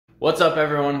What's up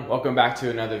everyone? Welcome back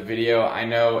to another video. I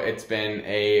know it's been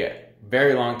a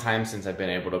very long time since I've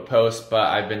been able to post, but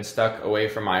I've been stuck away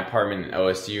from my apartment in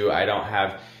OSU. I don't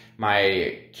have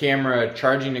my camera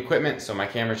charging equipment, so my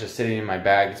camera's just sitting in my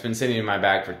bag. It's been sitting in my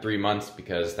bag for 3 months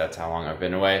because that's how long I've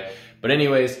been away. But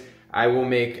anyways, I will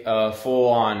make a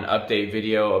full-on update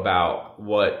video about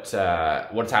what's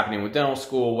happening with dental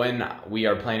school, when we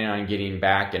are planning on getting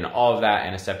back, and all of that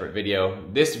in a separate video.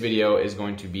 This video is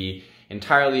going to be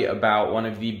entirely about one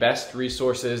of the best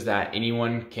resources that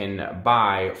anyone can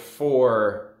buy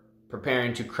for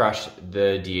preparing to crush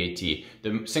the DAT.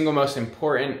 The single most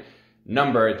important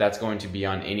number that's going to be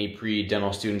on any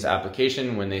pre-dental student's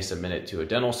application when they submit it to a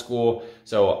dental school.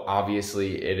 So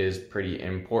obviously it is pretty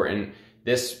important.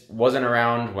 This wasn't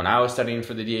around when I was studying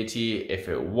for the DAT. If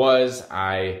it was,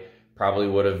 I probably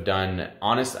would have done,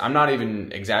 I'm not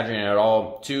even exaggerating at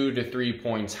all, 2 to 3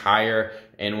 points higher.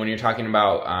 And when you're talking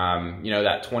about,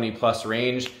 that 20 plus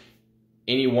range,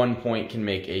 any 1 point can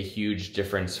make a huge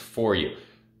difference for you.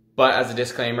 But as a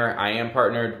disclaimer, I am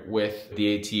partnered with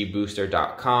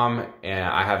DATbooster.com, and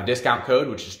I have a discount code,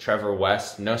 which is Trevor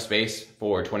West, no space,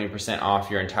 for 20% off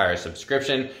your entire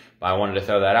subscription. But I wanted to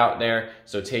throw that out there.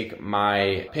 So take my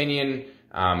opinion,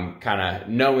 kind of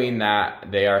knowing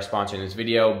that they are sponsoring this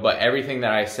video, but everything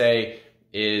that I say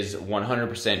is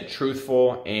 100%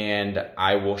 truthful, and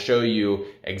I will show you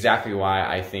exactly why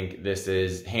I think this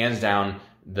is hands down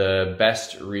the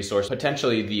best resource,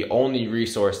 potentially the only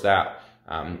resource that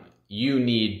you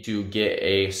need to get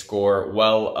a score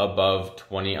well above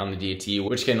 20 on the DAT,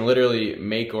 which can literally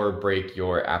make or break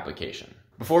your application.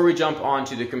 Before we jump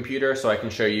onto the computer so I can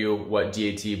show you what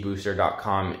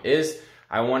DATbooster.com is,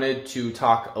 I wanted to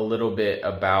talk a little bit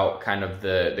about kind of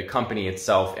the company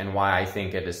itself and why I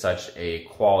think it is such a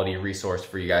quality resource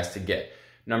for you guys to get.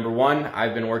 Number one,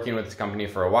 I've been working with this company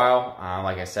for a while.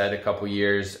 Like I said, a couple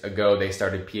years ago, they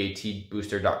started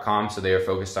PATbooster.com, so they are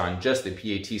focused on just the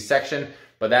PAT section,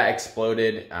 but that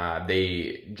exploded.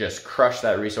 They just crushed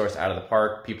that resource out of the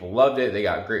park. People loved it. They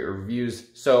got great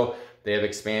reviews. So they have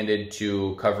expanded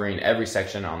to covering every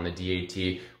section on the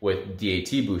DAT with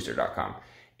DATbooster.com.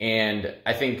 And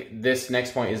I think this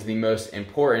next point is the most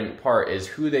important part, is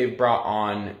who they've brought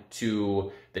on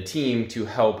to the team to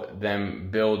help them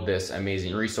build this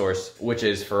amazing resource, which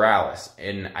is Feralis.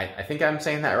 And I think I'm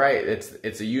saying that right.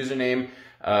 It's a username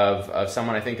of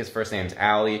someone, I think his first name's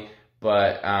Ali,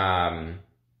 but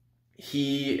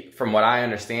he, from what I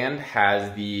understand,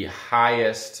 has the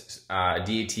highest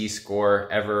DAT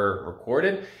score ever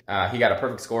recorded. He got a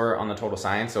perfect score on the total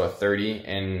science, so a 30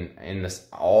 in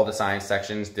all the science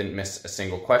sections, didn't miss a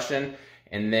single question,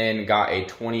 and then got a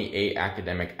 28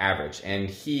 academic average. And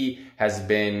he has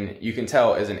been, you can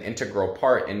tell, is an integral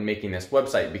part in making this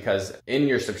website, because in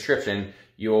your subscription,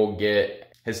 you'll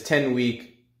get his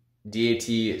 10-week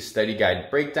DAT study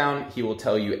guide breakdown. He will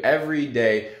tell you every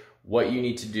day what you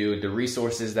need to do, the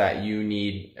resources that you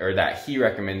need or that he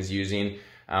recommends using,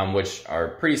 which are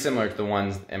pretty similar to the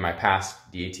ones in my past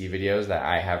DAT videos that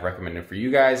I have recommended for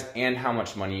you guys, and how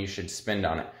much money you should spend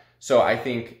on it. So I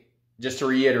think, just to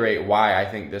reiterate why I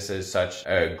think this is such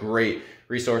a great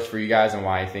resource for you guys and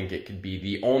why I think it could be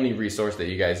the only resource that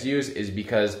you guys use, is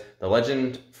because the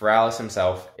legend Feralis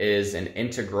himself is an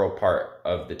integral part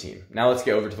of the team. Now let's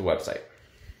get over to the website.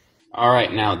 All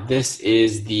right, now this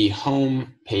is the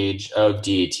home page of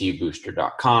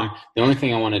DATbooster.com. The only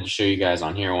thing I wanted to show you guys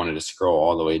on here, I wanted to scroll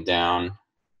all the way down.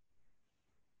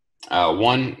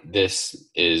 This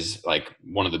is like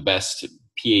one of the best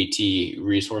PAT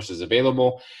resources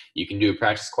available. You can do a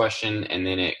practice question, and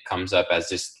then it comes up as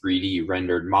this 3D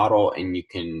rendered model, and you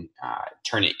can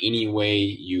turn it any way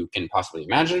you can possibly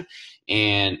imagine,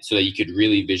 and so that you could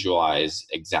really visualize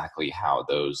exactly how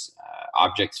those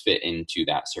objects fit into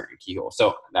that certain keyhole.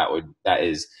 So that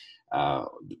is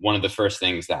one of the first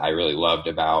things that I really loved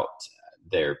about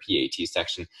their PAT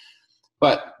section.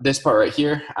 But this part right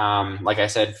here, like I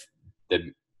said,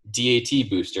 the DAT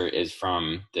Booster is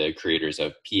from the creators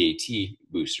of PAT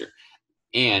Booster.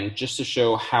 And just to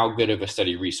show how good of a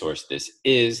study resource this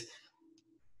is,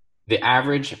 the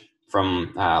average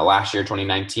from last year,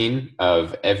 2019,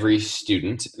 of every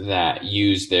student that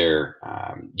used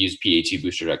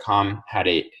PATbooster.com had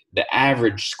the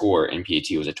average score in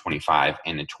PAT was a 25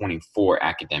 and a 24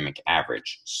 academic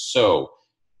average. So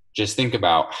just think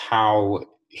about how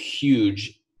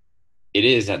huge it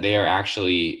is that they are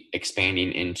actually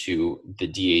expanding into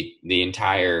the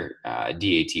entire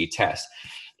DAT test.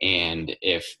 And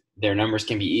if their numbers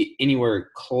can be anywhere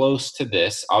close to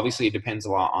this, obviously it depends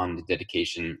a lot on the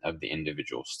dedication of the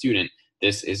individual student.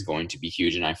 This is going to be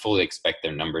huge, and I fully expect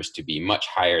their numbers to be much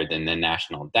higher than the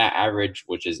national DAT average,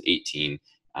 which is 18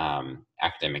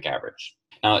 academic average.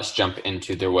 Now let's jump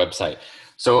into their website.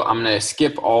 So I'm going to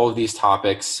skip all of these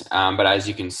topics, but as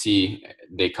you can see,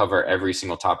 they cover every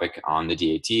single topic on the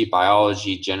DAT: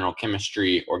 biology, general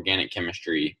chemistry, organic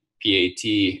chemistry, PAT,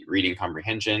 reading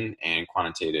comprehension, and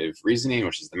quantitative reasoning,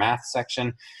 which is the math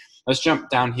section. Let's jump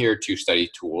down here to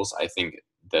study tools. I think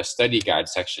the study guide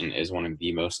section is one of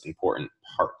the most important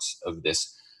parts of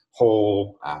this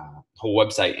whole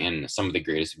website and some of the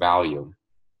greatest value.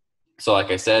 So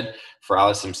like I said,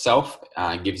 Ferralis himself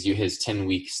gives you his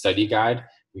 10-week study guide.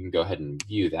 We can go ahead and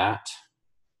view that.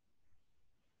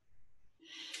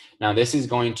 Now this is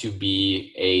going to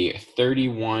be a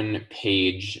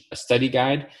 31-page study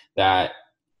guide that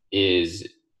is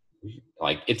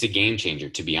like, it's a game changer,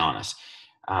 to be honest.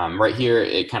 Right here,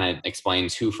 it kind of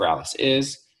explains who Ferralis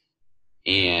is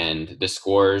and the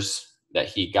scores that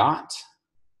he got.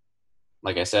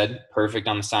 Like I said, perfect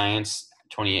on the science,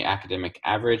 28 academic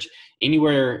average.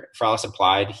 Anywhere Ferralis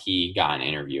applied, he got an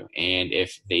interview. And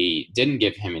if they didn't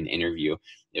give him an interview,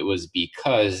 it was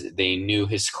because they knew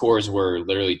his scores were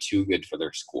literally too good for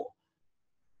their school.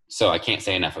 So I can't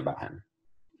say enough about him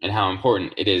and how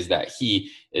important it is that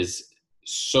he is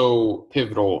so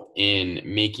pivotal in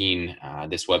making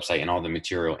this website and all the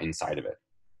material inside of it.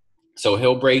 So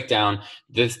he'll break down,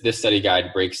 this study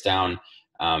guide breaks down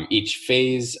each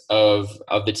phase of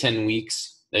the 10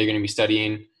 weeks that you're going to be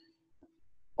studying.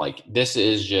 Like, this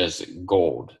is just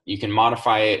gold. You can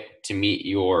modify it to meet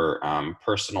your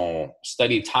personal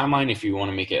study timeline. If you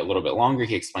want to make it a little bit longer,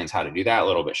 he explains how to do that. A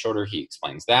little bit shorter, he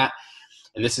explains that.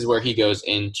 And this is where he goes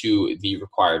into the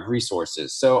required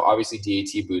resources. So obviously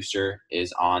DAT Booster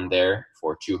is on there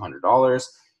for $200.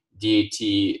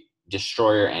 DAT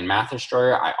Destroyer and Math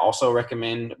Destroyer, I also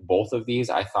recommend both of these.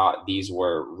 I thought these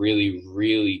were really,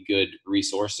 really good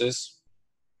resources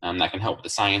that can help with the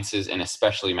sciences, and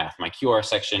especially math. My QR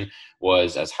section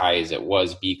was as high as it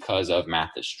was because of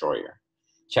Math Destroyer.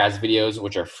 Chad's videos,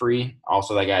 which are free.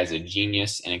 Also, that guy is a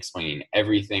genius in explaining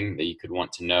everything that you could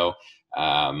want to know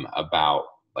about,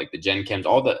 like the gen chems,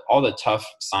 all the tough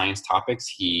science topics.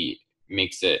 He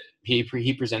makes it,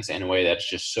 he presents it in a way that's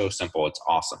just so simple. It's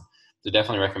awesome. So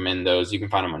definitely recommend those. You can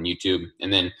find them on YouTube.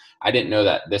 And then I didn't know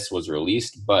that this was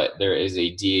released, but there is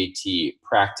a DAT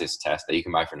practice test that you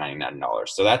can buy for $99.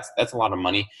 So that's a lot of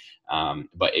money.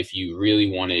 But if you really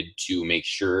wanted to make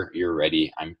sure you're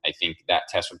ready, I think that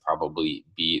test would probably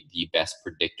be the best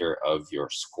predictor of your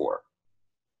score.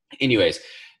 Anyways,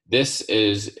 this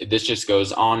just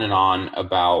goes on and on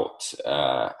about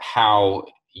how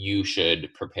you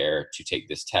should prepare to take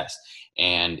this test.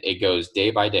 And it goes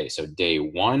day by day. So day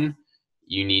one,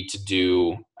 you need to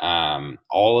do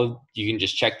you can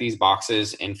just check these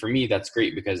boxes. And for me, that's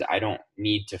great because I don't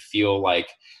need to feel like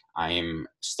I'm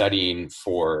studying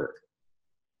from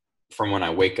when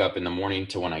I wake up in the morning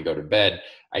to when I go to bed.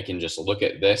 I can just look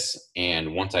at this,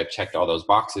 and once I've checked all those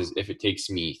boxes, if it takes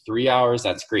me 3 hours,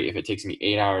 that's great. If it takes me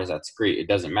 8 hours, that's great. It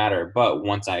doesn't matter. But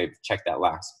once I've checked that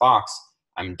last box,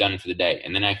 I'm done for the day.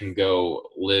 And then I can go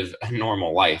live a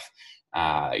normal life.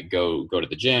 Go to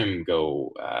the gym,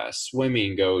 go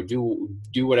swimming, go do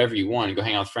whatever you want, go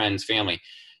hang out with friends, family,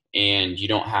 and you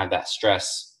don't have that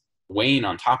stress weighing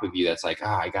on top of you that's like,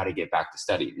 I got to get back to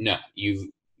study. No, you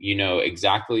know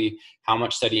exactly how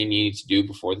much studying you need to do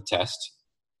before the test,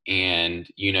 and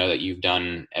you know that you've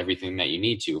done everything that you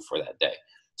need to for that day.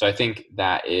 So I think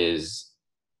that is,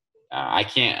 I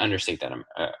can't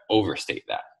overstate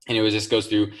that. And it just goes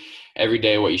through every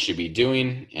day what you should be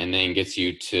doing, and then gets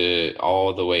you to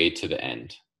all the way to the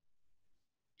end.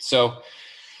 So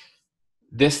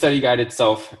this study guide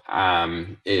itself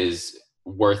is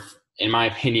worth, in my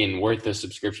opinion, worth the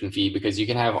subscription fee, because you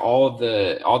can have all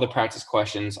the practice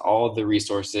questions, all of the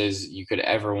resources you could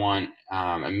ever want,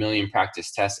 a million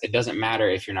practice tests. It doesn't matter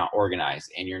if you're not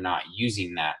organized and you're not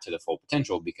using that to the full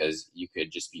potential, because you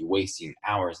could just be wasting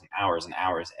hours and hours and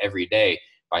hours every day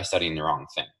by studying the wrong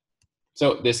thing.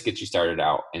 So this gets you started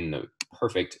out in the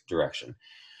perfect direction.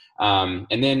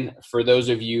 And then for those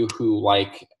of you who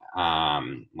like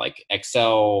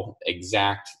Excel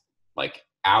exact, like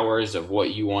hours of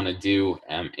what you want to do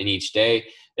in each day,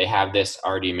 they have this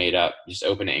already made up. Just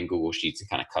open it in Google Sheets and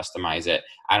kind of customize it.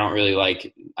 I don't really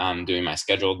like doing my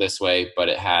schedule this way, but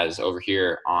it has over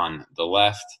here on the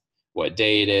left what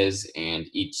day it is and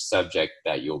each subject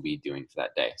that you'll be doing for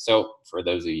that day. So for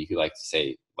those of you who like to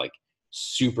say like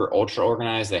super ultra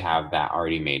organized, they have that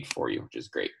already made for you, which is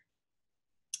great.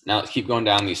 Now let's keep going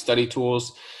down these study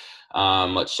tools.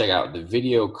 Let's check out the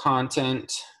video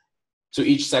content. So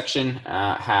each section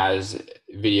has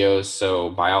videos.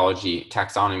 So biology,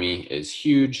 taxonomy is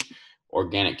huge.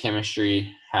 Organic chemistry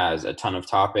has a ton of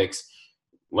topics.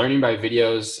 learning by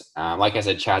videos, like I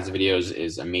said, Chad's videos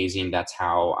is amazing. That's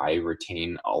how I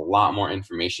retain a lot more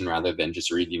information rather than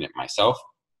just reading it myself.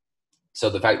 So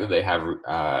the fact that they have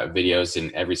videos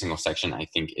in every single section, I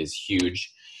think, is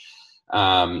huge.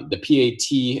 The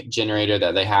PAT generator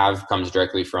that they have comes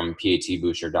directly from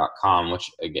patbooster.com, which,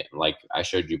 again, like I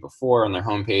showed you before on their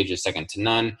homepage, is second to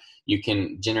none. You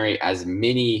can generate as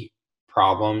many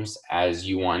problems as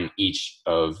you want each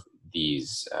of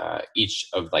these, each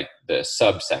of like the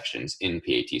subsections in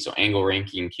PAT. So angle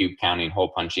ranking, cube counting,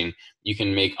 hole punching, you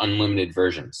can make unlimited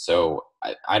versions. So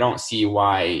I don't see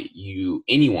why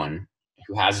anyone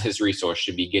who has this resource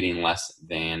should be getting less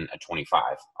than a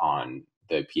 25 on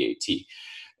the PAT.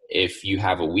 If you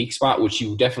have a weak spot, which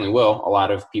you definitely will, a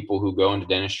lot of people who go into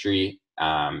dentistry,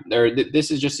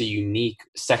 this is just a unique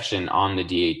section on the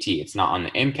DAT. It's not on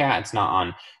the MCAT. It's not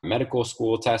on medical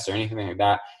school tests or anything like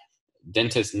that.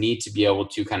 Dentists need to be able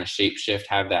to kind of shape shift,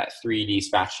 have that 3D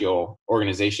spatial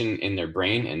organization in their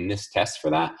brain, and this test for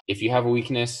that. If you have a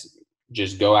weakness,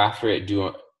 just go after it.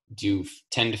 Do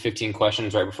 10 to 15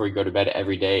 questions right before you go to bed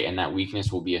every day, and that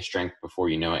weakness will be a strength before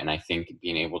you know it. And I think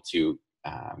being able to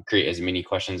create as many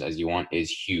questions as you want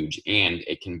is huge, and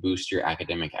it can boost your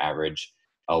academic average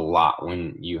a lot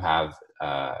when you have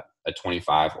a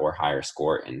 25 or higher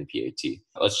score in the PAT.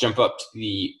 Let's jump up to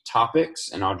the topics,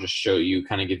 and I'll just show you,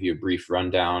 kind of give you a brief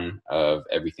rundown of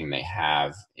everything they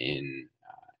have in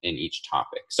each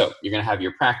topic. So you're going to have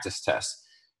your practice tests,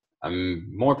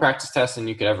 more practice tests than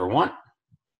you could ever want,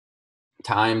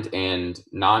 timed and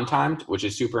non-timed, which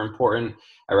is super important.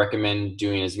 I recommend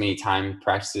doing as many timed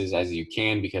practices as you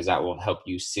can because that will help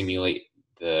you simulate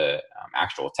the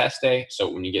actual test day.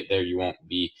 So when you get there, you won't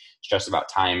be stressed about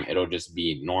time. It'll just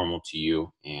be normal to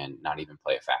you and not even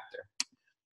play a factor.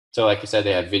 So like I said,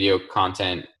 they have video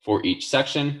content for each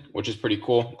section, which is pretty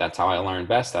cool. That's how I learn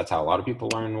best. That's how a lot of people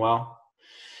learn well.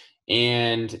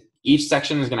 And each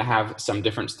section is going to have some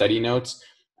different study notes.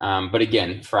 But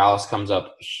again, Feralis comes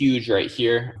up huge right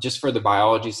here. Just for the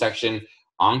biology section,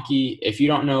 Anki, if you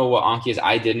don't know what Anki is,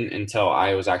 I didn't until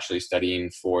I was actually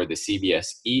studying for the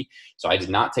CBSE. So I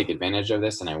did not take advantage of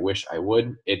this, and I wish I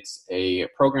would. It's a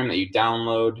program that you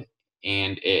download,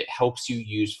 and it helps you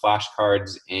use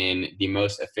flashcards in the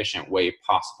most efficient way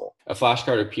possible. A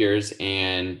flashcard appears,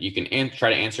 and you can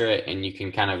try to answer it, and you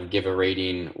can kind of give a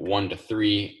rating 1 to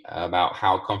 3 about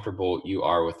how comfortable you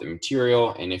are with the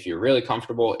material. And if you're really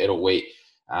comfortable, it'll wait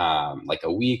like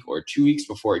a week or 2 weeks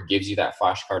before it gives you that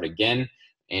flashcard again.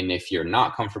 And if you're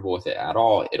not comfortable with it at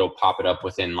all, it'll pop it up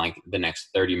within like the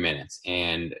next 30 minutes.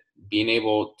 And being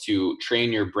able to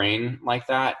train your brain like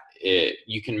that,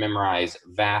 you can memorize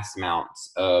vast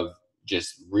amounts of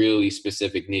just really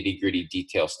specific nitty-gritty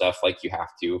detail stuff like you have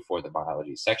to for the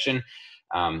biology section.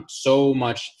 So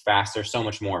much faster, so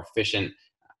much more efficient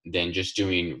than just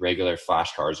doing regular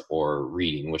flashcards or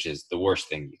reading, which is the worst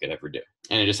thing you could ever do.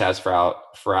 And it just has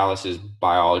Feralis's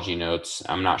biology notes.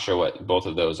 I'm not sure what both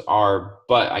of those are,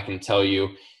 but I can tell you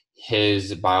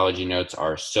his biology notes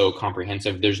are so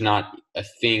comprehensive. There's not a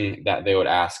thing that they would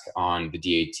ask on the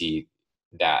DAT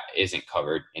that isn't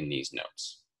covered in these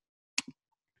notes.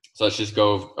 So let's just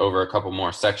go over a couple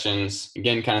more sections.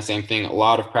 Again, kind of same thing, a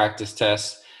lot of practice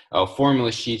tests.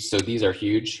 Formula sheets, so these are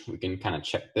huge. We can kind of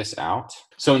check this out.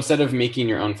 So instead of making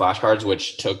your own flashcards,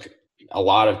 which took a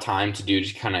lot of time to do,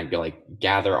 just kind of like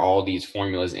gather all these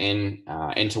formulas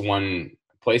into one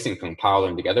place and compile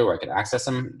them together where I could access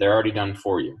them, they're already done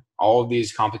for you. All of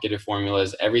these complicated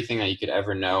formulas, everything that you could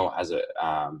ever know as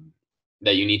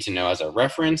that you need to know as a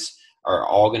reference are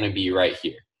all going to be right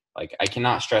here. Like, I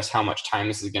cannot stress how much time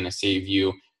this is going to save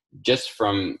you just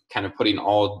from kind of putting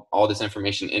all this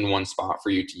information in one spot for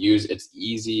you to use. It's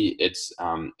easy. It's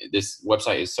this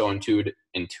website is so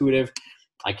intuitive.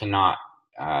 I cannot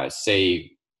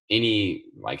say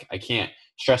I can't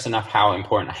stress enough how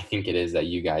important I think it is that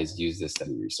you guys use this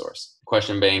study resource.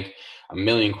 Question bank, 1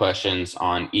 million questions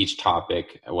on each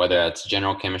topic, whether that's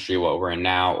general chemistry, what we're in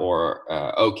now, or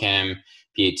OChem,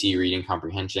 PAT, reading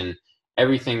comprehension.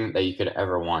 Everything that you could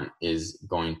ever want is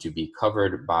going to be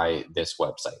covered by this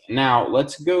website. Now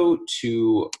let's go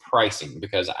to pricing,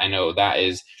 because I know that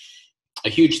is a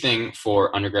huge thing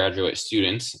for undergraduate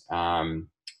students. So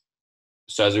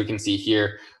as we can see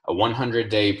here, a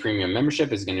 100-day premium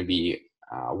membership is going to be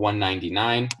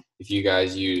 $199. If you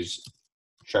guys use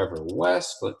Trevor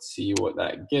West, let's see what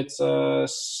that gets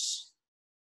us.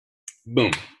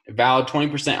 Boom, valid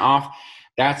 20% off.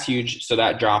 That's huge. So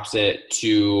that drops it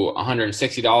to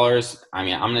 $160. I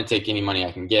mean, I'm going to take any money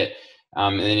I can get.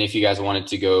 And then if you guys wanted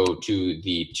to go to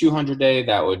the 200-day,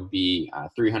 that would be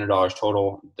 $300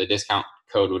 total. The discount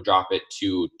code would drop it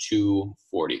to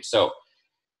 $240. So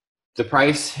The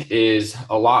price is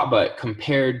a lot, but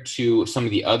compared to some of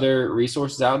the other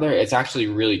resources out there, it's actually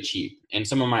really cheap. In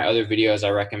some of my other videos, I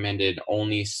recommended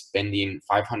only spending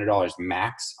 $500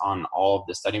 max on all of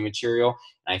the study material.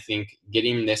 And I think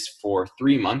getting this for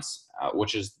 3 months,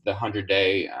 which is the 100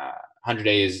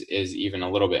 days is even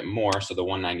a little bit more. So the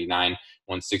 199,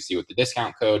 160 with the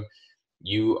discount code,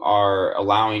 you are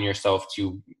allowing yourself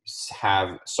to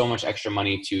have so much extra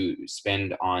money to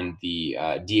spend on the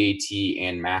DAT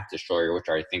and Math Destroyer, which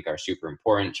I think are super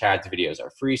important. Chad's videos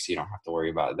are free, so you don't have to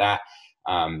worry about that.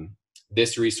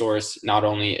 This resource not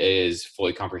only is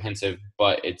fully comprehensive,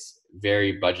 but it's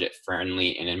very budget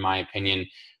friendly. And in my opinion,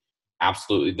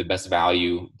 absolutely the best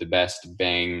value, the best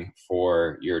bang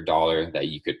for your dollar that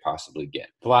you could possibly get.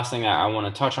 The last thing I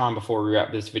want to touch on before we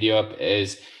wrap this video up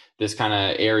is this kind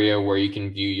of area where you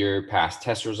can view your past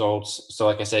test results. So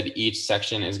like I said, each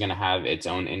section is going to have its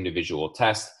own individual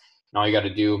test. And all you got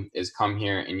to do is come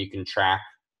here and you can track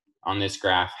on this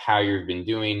graph how you've been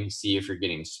doing, see if you're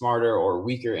getting smarter or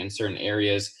weaker in certain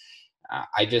areas.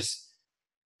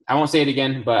 I won't say it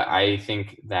again, but I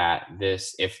think that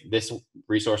if this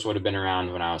resource would have been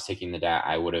around when I was taking the DAT,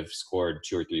 I would have scored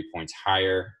 2 or 3 points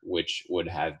higher, which would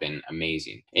have been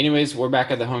amazing. Anyways, we're back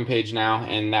at the homepage now,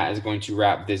 and that is going to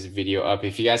wrap this video up.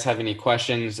 If you guys have any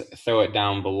questions, throw it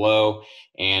down below,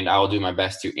 and I'll do my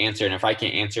best to answer. And if I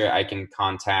can't answer it, I can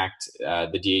contact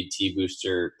the DAT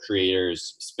Booster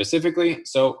creators specifically.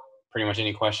 So pretty much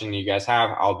any question you guys have,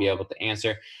 I'll be able to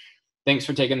answer. Thanks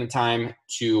for taking the time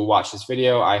to watch this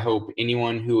video. I hope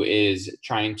anyone who is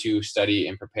trying to study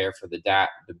and prepare for the DAT,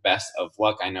 the best of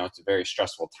luck. I know it's a very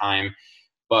stressful time,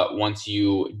 but once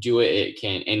you do it, it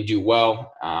can and do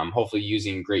well. Hopefully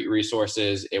using great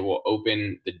resources, it will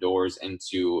open the doors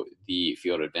into the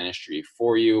field of dentistry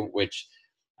for you, which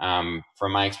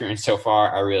from my experience so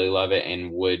far, I really love it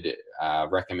and would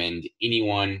recommend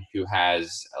anyone who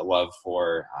has a love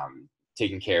for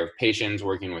taking care of patients,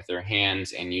 working with their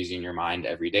hands, and using your mind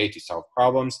every day to solve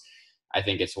problems. I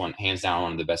think it's hands down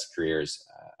one of the best careers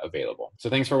available. So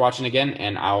thanks for watching again,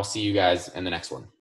 and I'll see you guys in the next one.